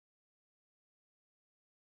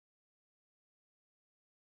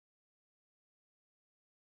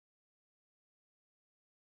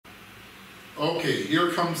Okay,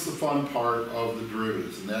 here comes the fun part of the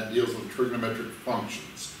derivatives, and that deals with trigonometric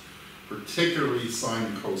functions, particularly sine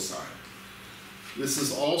and cosine. This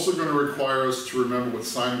is also going to require us to remember what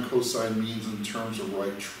sine and cosine means in terms of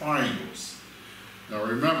right triangles. Now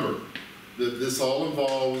remember that this all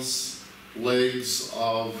involves legs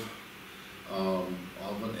of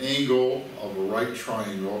an angle of a right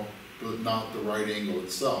triangle, but not the right angle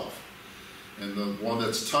itself. And the one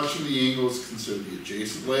that's touching the angle is considered the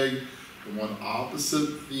adjacent leg. The one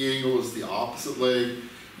opposite the angle is the opposite leg,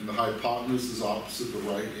 and the hypotenuse is opposite the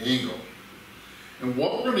right angle. And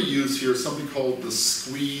what we're going to use here is something called the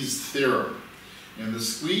squeeze theorem. And the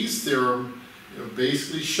squeeze theorem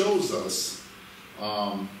basically shows us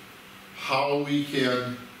how we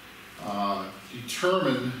can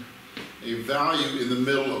determine a value in the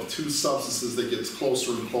middle of two substances that gets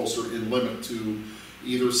closer and closer in limit to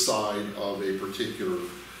either side of a particular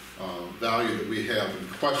value that we have in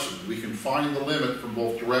question. We can find the limit from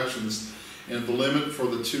both directions, and if the limit for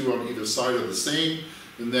the two on either side are the same,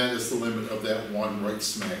 then that is the limit of that one right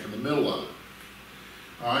smack in the middle of it.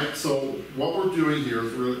 Alright, so what we're doing here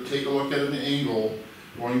is we're going to take a look at an angle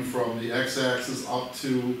going from the x-axis up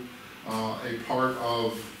to a part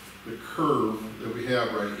of the curve that we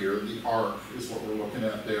have right here. The arc is what we're looking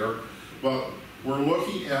at there. But we're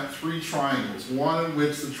looking at three triangles. One in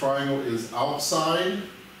which the triangle is outside.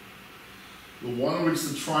 The one in which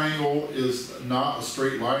the triangle is not a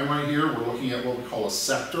straight line right here. We're looking at what we call a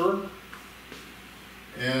sector.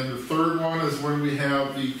 And the third one is when we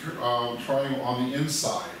have the triangle on the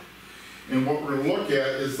inside. And what we're going to look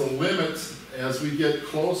at is the limit as we get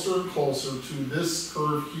closer and closer to this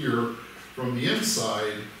curve here from the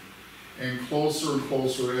inside, and closer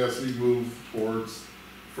as we move towards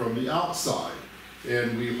from the outside.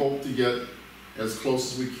 And we hope to get as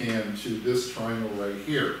close as we can to this triangle right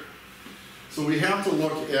here. So we have to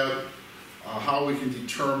look at how we can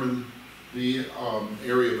determine the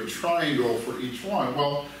area of a triangle for each one.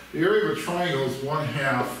 Well, the area of a triangle is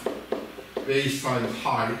 1/2 base times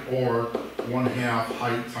height, or 1/2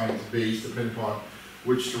 height times base, depending upon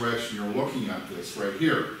which direction you're looking at this right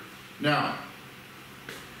here. Now,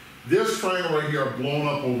 this triangle right here, I've blown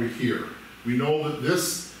up over here. We know that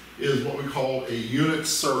this is what we call a unit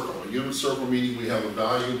circle. A unit circle meaning we have a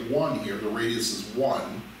value of 1 here, the radius is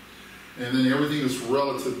 1, and then everything is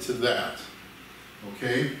relative to that.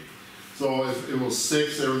 Okay? So if it was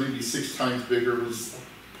 6, everything would be 6 times bigger. If it was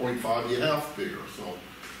 0.5, be half bigger, so,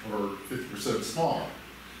 or 50% smaller.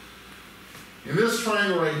 In this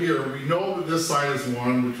triangle right here, we know that this side is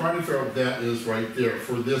 1. We're trying to figure out what that is right there.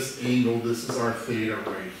 For this angle, this is our theta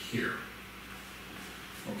right here.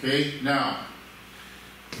 Okay, now,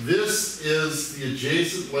 this is the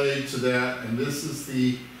adjacent leg to that, and this is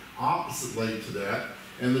the opposite leg to that.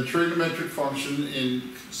 And the trigonometric function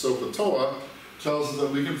in SOHCAHTOA tells us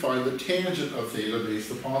that we can find the tangent of theta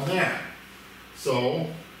based upon that. So,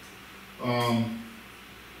 the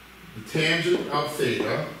tangent of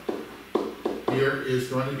theta here is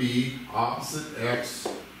going to be opposite x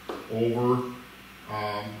over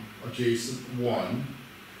adjacent 1,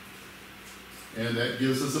 and that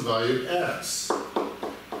gives us a value of x.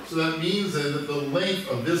 So that means then that the length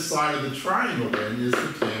of this side of the triangle then is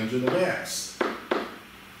the tangent of x.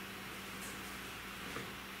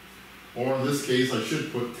 Or in this case, I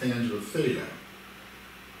should put tangent of theta,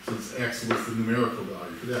 since x was the numerical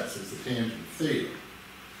value for that, so it's the tangent of theta.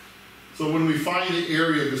 So when we find the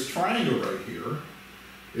area of this triangle right here,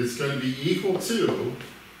 it's going to be equal to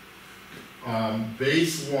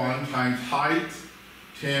base 1 times height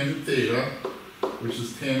tangent theta, which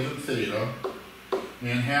is tangent theta,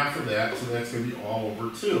 and half of that, so that's going to be all over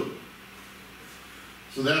 2.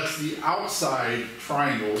 So that's the outside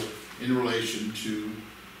triangle in relation to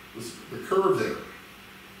the curve there.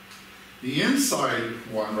 The inside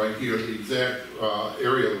one right here, the exact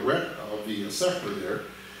area of the sector there,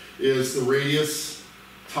 is the radius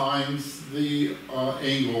times the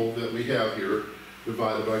angle that we have here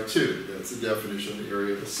divided by 2. That's the definition of the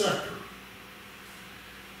area of the sector.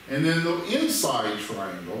 And then the inside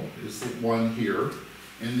triangle is the one here,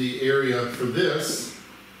 and the area for this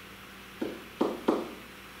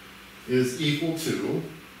is equal to,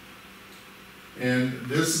 and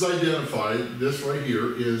this is identified, this right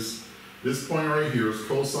here is, this point right here is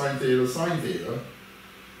cosine theta sine theta.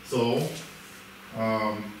 So,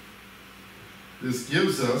 this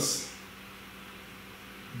gives us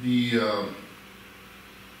the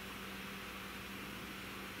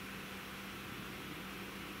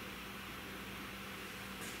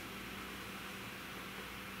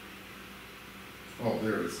oh,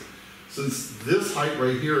 there it is. Since this height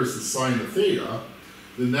right here is the sine of theta,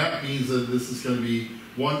 then that means that this is going to be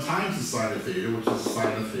 1 times the sine of theta, which is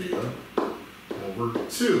sine of theta over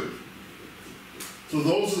 2. So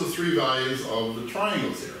those are the 3 values of the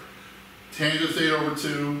triangles here. Tangent theta over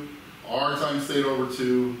 2, r times theta over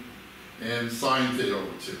 2, and sine theta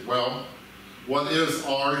over 2. Well, what is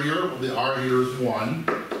r here? Well, the r here is 1.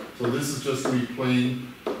 So this is just going to be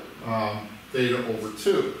plain theta over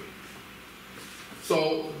 2.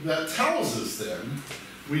 So that tells us then,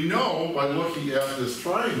 we know by looking at this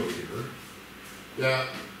triangle here, that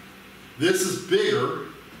this is bigger,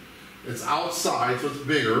 it's outside, so it's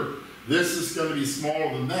bigger. This is going to be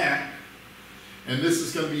smaller than that, and this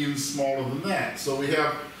is going to be even smaller than that. So we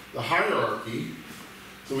have the hierarchy.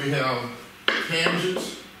 So we have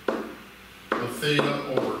tangent of theta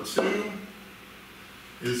over 2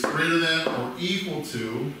 is greater than or equal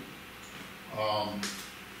to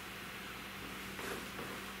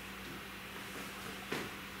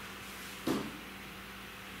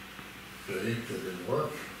okay, that didn't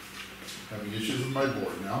work. Having issues with my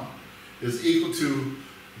board now. Is equal to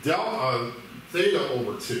delta theta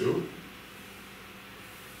over 2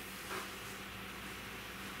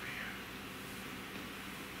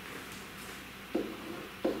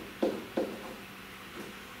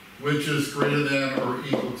 which is greater than or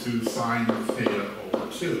equal to sine of theta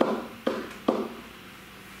over 2.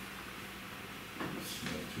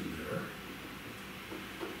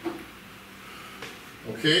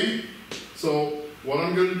 Okay, so what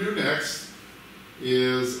I'm going to do next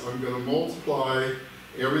is I'm going to multiply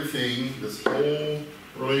everything, this whole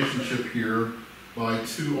relationship here, by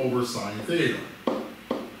 2 over sine theta.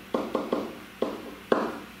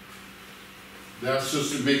 That's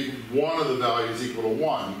just to make one of the values equal to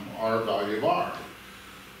 1, our value of r.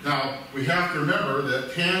 Now, we have to remember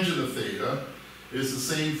that tangent of theta is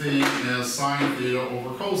the same thing as sine theta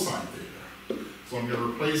over cosine theta. So I'm going to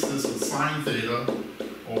replace this with sine theta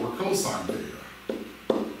over cosine theta.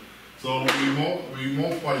 So when we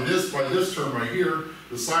multiply this by this term right here,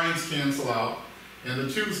 the sines cancel out and the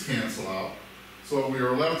 2's cancel out. So we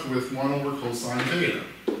are left with 1 over cosine theta.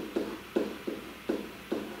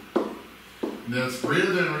 And that's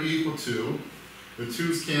greater than or equal to, the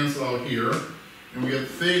 2's cancel out here, and we get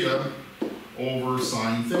theta over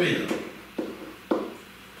sine theta.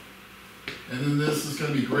 And then this is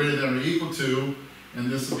going to be greater than or equal to, and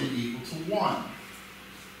this will be equal to 1.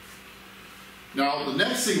 Now, the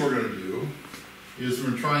next thing we're going to do is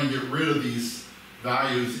we're going to try and get rid of these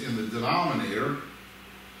values in the denominator.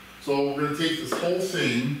 So we're going to take this whole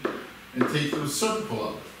thing and take the reciprocal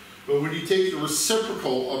of it. But when you take the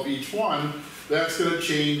reciprocal of each one, that's going to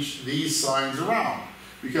change these signs around.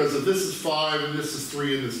 Because if this is 5 and this is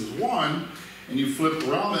 3 and this is 1, and you flip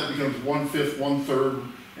around, that becomes 1/5, 1/3,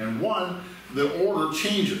 and 1, the order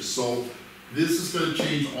changes. So this is going to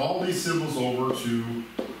change all these symbols over to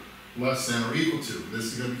less than or equal to. This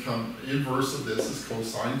is going to become inverse of this is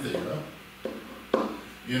cosine theta.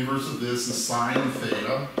 Inverse of this is sine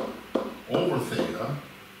theta over theta.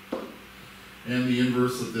 And the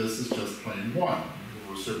inverse of this is just plain 1.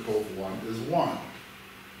 The reciprocal of 1 is 1.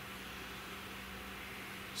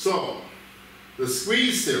 So, the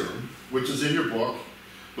squeeze theorem, which is in your book,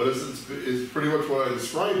 but is pretty much what I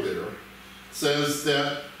described there, says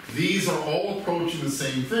that these are all approaching the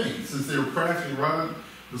same thing. Since they were practically running,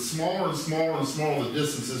 the smaller and smaller and smaller the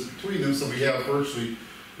distances between them, so we have virtually,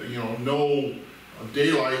 no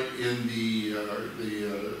daylight in the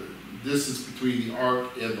distance between the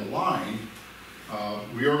arc and the line,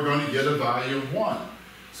 we are going to get a value of 1.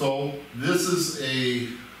 So this is a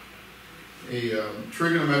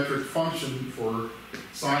trigonometric function for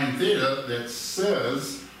sine theta that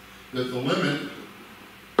says that the limit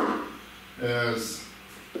as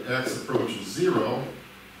x approaches 0,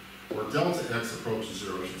 or delta x approaches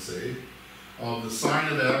 0, I should say, of the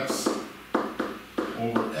sine of x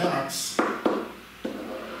over x,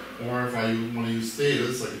 or if I want to use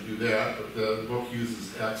thetas, I can do that, but the book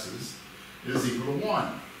uses x's, is equal to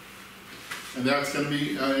 1. And that's going to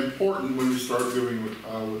be important when we start doing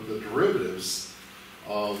with the derivatives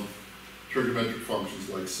of trigonometric functions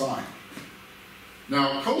like sine.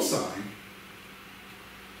 Now, cosine,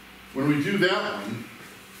 when we do that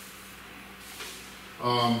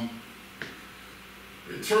one,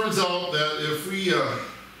 it turns out that if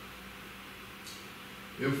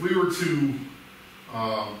we were to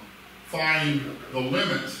find the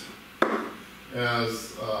limit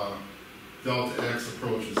as delta x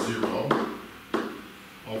approaches 0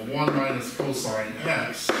 of 1 minus cosine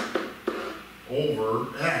x over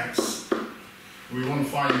x, we want to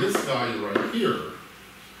find this value right here,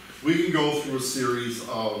 we can go through a series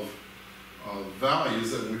of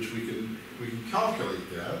values at which we can calculate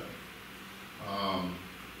that.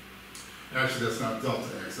 Actually, that's not delta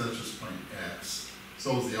x, that's just plain x.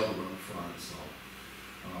 So is the other one up front, so.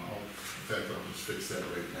 In fact, I'll just fix that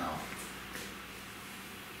right now.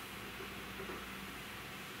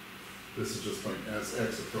 This is just plain as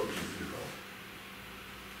x approaches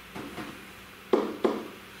 0.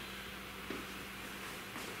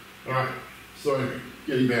 Alright, so anyway,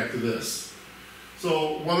 getting back to this.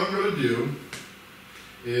 So what I'm going to do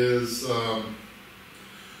is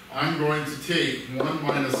I'm going to take 1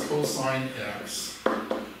 minus cosine x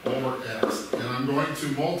over x, and I'm going to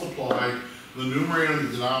multiply the numerator and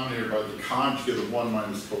the denominator by the conjugate of 1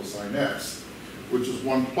 minus cosine x, which is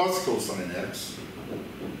 1 plus cosine x.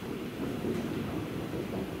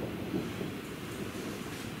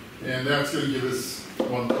 And that's going to give us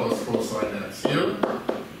 1 plus cosine x here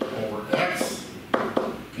over x.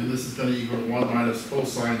 And this is going to equal 1 minus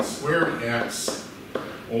cosine squared x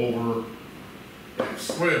over x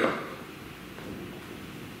squared.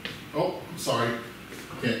 Oh, I'm sorry.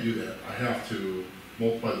 I can't do that. I have to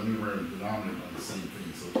multiply the numerator and denominator by the same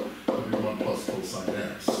thing. So it'll be 1 plus cosine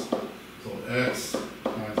x. So x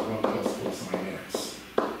times 1 plus cosine x.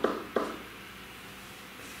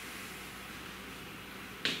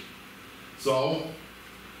 So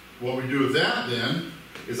what we do with that then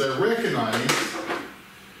is I recognize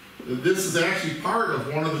that this is actually part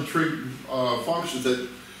of one of the trig functions that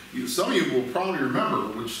some of you will probably remember,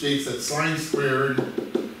 which states that sine squared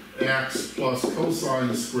x plus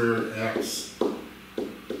cosine squared x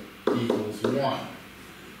equals 1.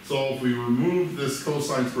 So if we remove this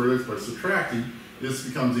cosine squared x by subtracting, this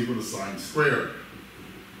becomes equal to sine squared.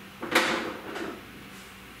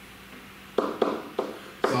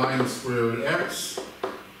 Sine squared x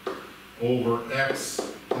over x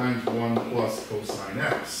times 1 plus cosine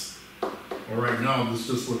x. Well, right now this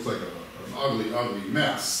just looks like an ugly, ugly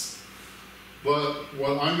mess. But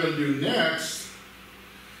what I'm going to do next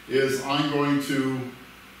is I'm going to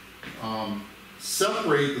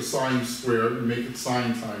separate the sine squared and make it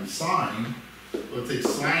sine times sine. We'll take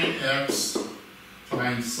sine x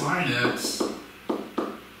times sine x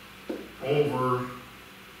over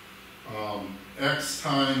x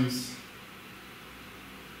times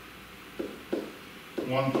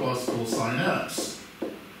 1 plus cosine x.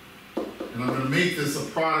 And I'm going to make this a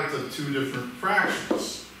product of two different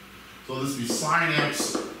fractions. So this would be sine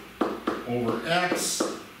x over x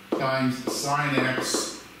times sine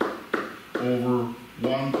x over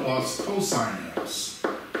 1 plus cosine x.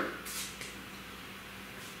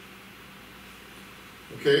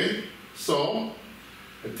 Okay, so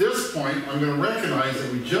at this point, I'm going to recognize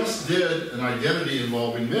that we just did an identity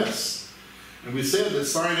involving this. And we said that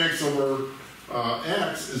sine x over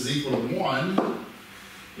x is equal to 1.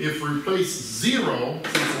 If we replace 0,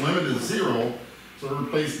 since the limit is 0, so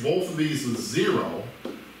replace both of these with 0.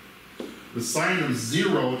 The sine of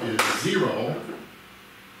 0 is 0.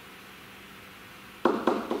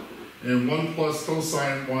 And 1 plus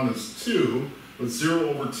cosine 1 is 2. But 0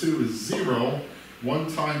 over 2 is 0.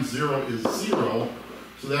 1 times 0 is 0.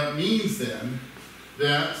 So that means then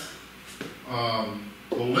that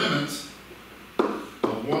the limit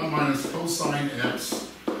of 1 minus cosine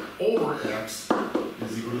x over x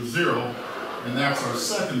is equal to 0, and that's our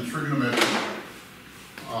second trigonometric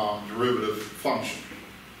derivative function.